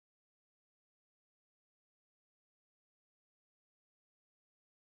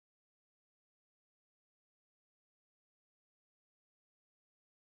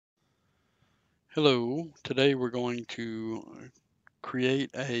Hello, today we're going to create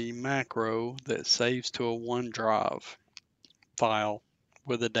a macro that saves to a OneDrive file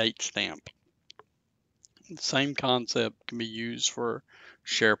with a date stamp. The same concept can be used for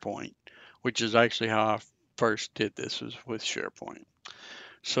SharePoint, which is actually how I first did this was with SharePoint.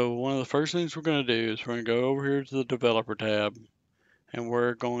 So one of the first things we're going to do is we're going to go over here to the Developer tab and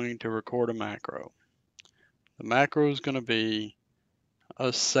we're going to record a macro. The macro is going to be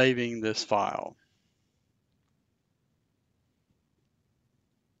us saving this file.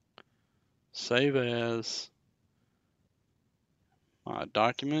 Save as my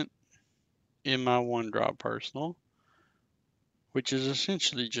document in my OneDrive personal, which is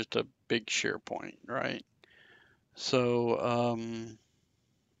essentially just a big SharePoint, right? So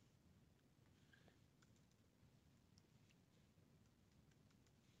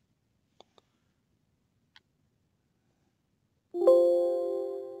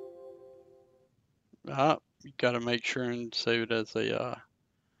you got to make sure and save it as a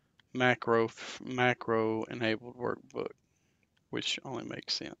macro enabled workbook, which only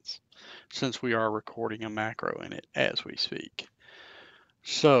makes sense since we are recording a macro in it as we speak.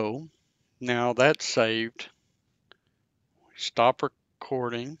 So now that's saved. Stop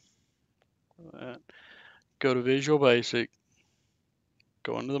recording. Go to Visual Basic.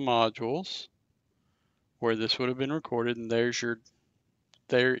 Go into the modules where this would have been recorded, and there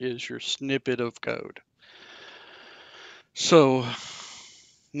is your snippet of code. So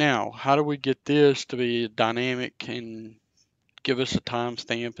now, how do we get this to be dynamic and give us a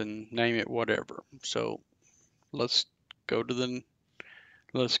timestamp and name it whatever? So let's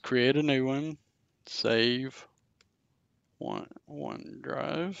let's create a new one, save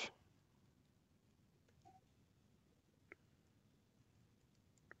OneDrive.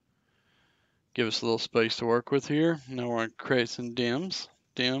 Give us a little space to work with here. Now we're going to create some dims.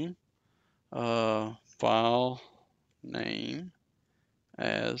 Dim, file name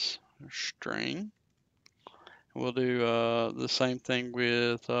as string. We'll do the same thing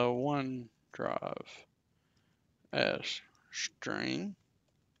with OneDrive as string.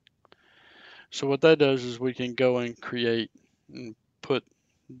 So what that does is we can go and create and put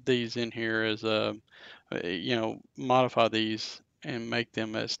these in here as modify these and make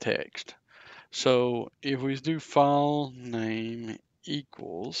them as text. So if we do file name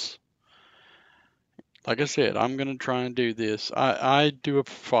equals, like I said, I'm going to try and do this. I do a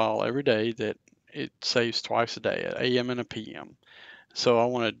file every day that it saves twice a day, at AM and a PM. So I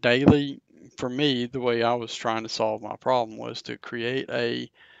want to daily, for me, the way I was trying to solve my problem was to create a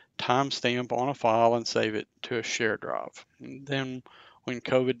timestamp on a file and save it to a shared drive. And then when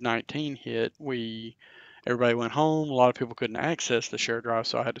COVID-19 hit, everybody went home. A lot of people couldn't access the shared drive,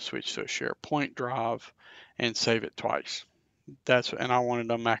 so I had to switch to a SharePoint drive and save it twice. And I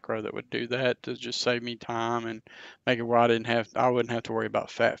wanted a macro that would do that to just save me time and make it where I wouldn't have to worry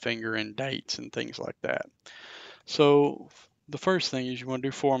about fat finger and dates and things like that. So the first thing is you want to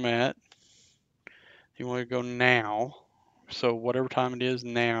do format. You want to go now. So whatever time it is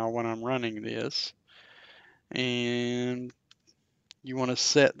now when I'm running this. And you want to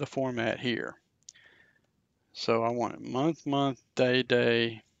set the format here. So I want it month,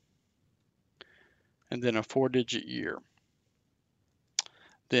 day, and then a 4-digit year.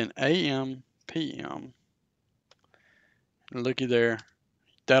 Then AM, PM. Looky there.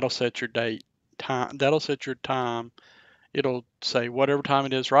 That'll set your date. That'll set your time. It'll say whatever time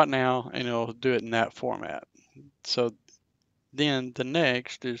it is right now, and it'll do it in that format. So then the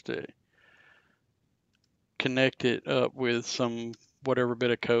next is to connect it up with some whatever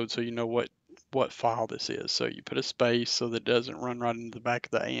bit of code so you know what file this is. So you put a space so that it doesn't run right into the back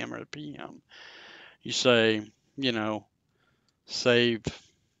of the AM or the PM. You say, save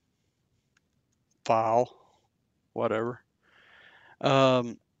file, whatever.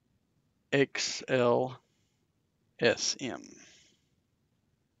 XLSM.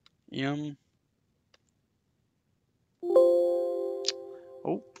 M.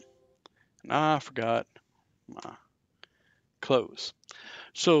 Oh, I forgot my close.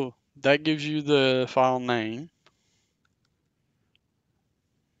 So that gives you the file name.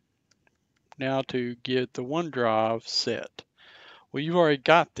 Now to get the OneDrive set. Well, you've already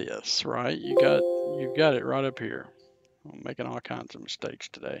got this, right? You've got it right up here. I'm making all kinds of mistakes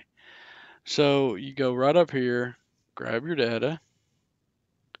today. So you go right up here, grab your data,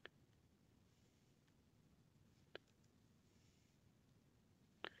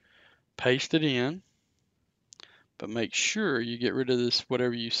 paste it in, but make sure you get rid of this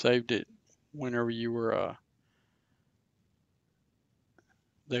whatever you saved it whenever you were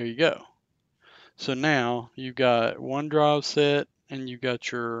there you go. So now you've got OneDrive set and you've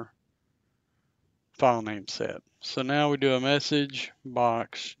got your file name set. So now we do a message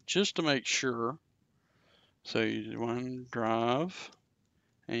box just to make sure. So use OneDrive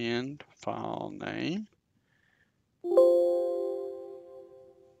and file name.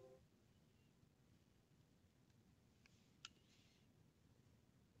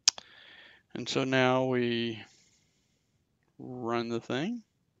 And so now we run the thing.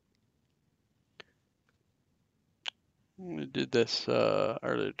 We did this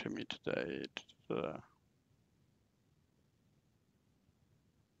earlier to me today.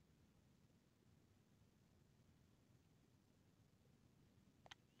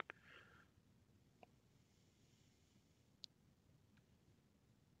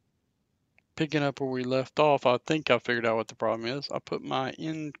 Picking up where we left off, I think I figured out what the problem is. I put my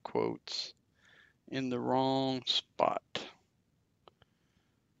end quotes in the wrong spot.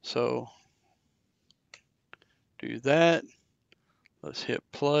 So do that. Let's hit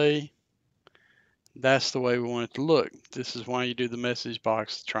play. That's the way we want it to look. This is why you do the message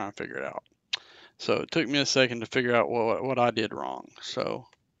box to try and figure it out. So it took me a second to figure out what I did wrong. So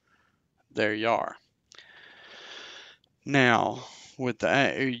there you are. Now, with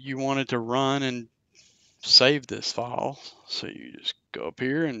the you want it to run and save this file. So you just go up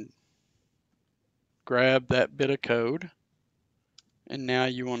here and grab that bit of code. And now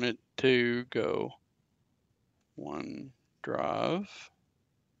you want it to go OneDrive.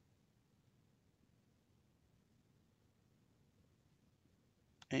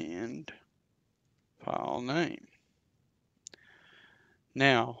 And file name.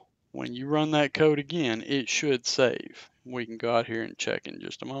 Now, when you run that code again, it should save. We can go out here and check in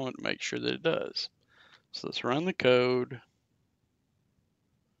just a moment to make sure that it does. So let's run the code.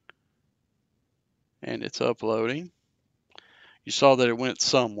 And it's uploading. You saw that it went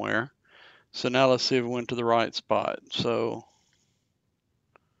somewhere. So now let's see if it went to the right spot. So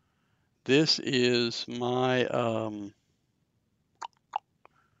this is my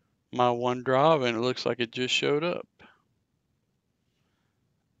my OneDrive, and it looks like it just showed up.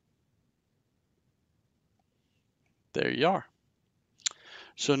 There you are.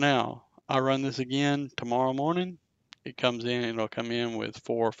 So now I run this again tomorrow morning. It comes in, it'll come in with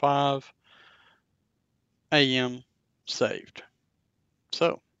 4 or 5 a.m. saved.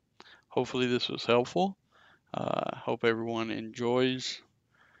 So hopefully this was helpful. Hope everyone enjoyed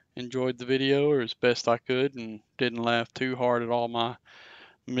the video or as best I could and didn't laugh too hard at all my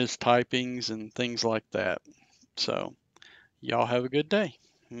mistypings and things like that. So y'all have a good day.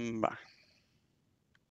 Bye.